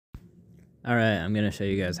Alright, I'm gonna show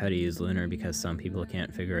you guys how to use Lunar because some people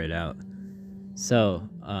can't figure it out. So,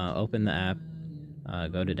 open the app,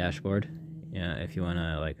 go to dashboard. Yeah, if you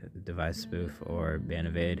wanna like device spoof or ban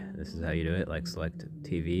evade, this is how you do it. Like select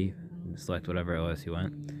TV, select whatever OS you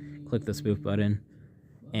want, click the spoof button,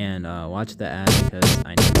 and watch the ad because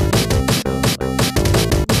I need more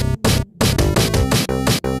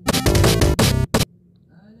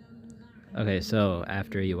Okay, so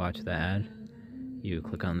after you watch the ad, you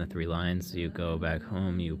click on the 3 lines, you go back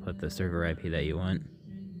home, you put the server IP that you want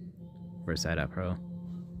for site.pro.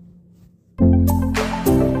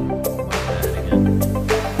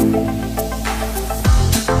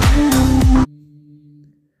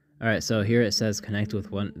 Alright, so here it says connect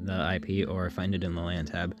with the IP or find it in the LAN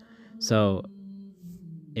tab. So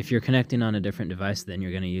if you're connecting on a different device, then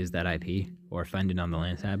you're going to use that IP or find it on the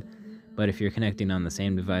LAN tab. But if you're connecting on the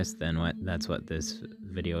same device, then that's what this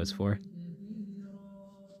video is for.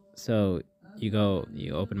 So you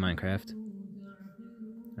open Minecraft.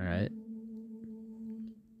 Alright.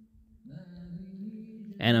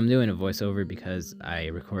 And I'm doing a voiceover because I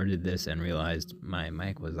recorded this and realized my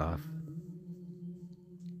mic was off.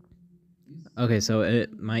 Okay, so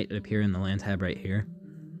it might appear in the LAN tab right here.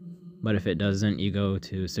 But if it doesn't, you go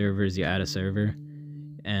to servers, you add a server.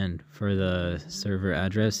 And for the server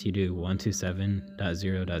address, you do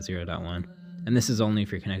 127.0.0.1. And this is only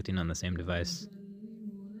if you're connecting on the same device.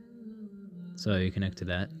 So you connect to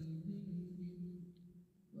that.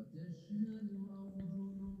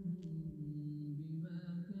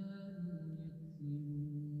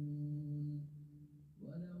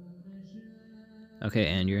 Okay,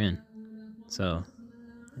 and you're in. So,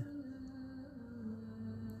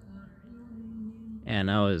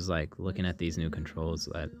 and I was like looking at these new controls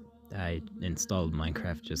that I installed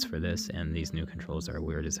Minecraft just for this, and these new controls are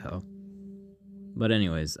weird as hell. But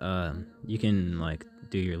anyways, you can like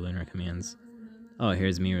do your Lunar commands. Oh,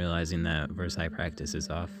 here's me realizing that Versailles practice is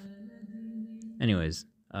off. Anyways,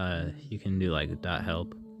 you can do like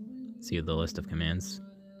 .help, see the list of commands.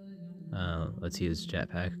 Let's use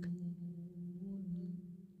Jetpack.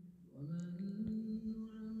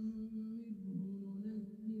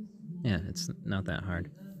 Yeah, it's not that hard.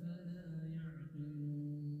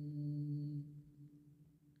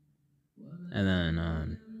 And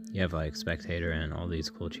then you have like Spectator and all these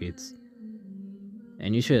cool cheats.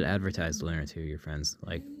 And you should advertise Lunar to your friends.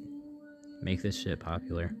 Like, make this shit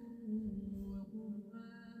popular.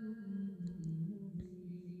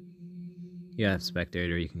 You have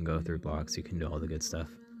Spectator, you can go through blocks, you can do all the good stuff.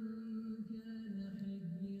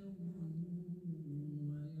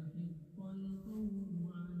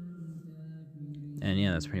 And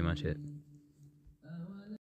yeah, that's pretty much it.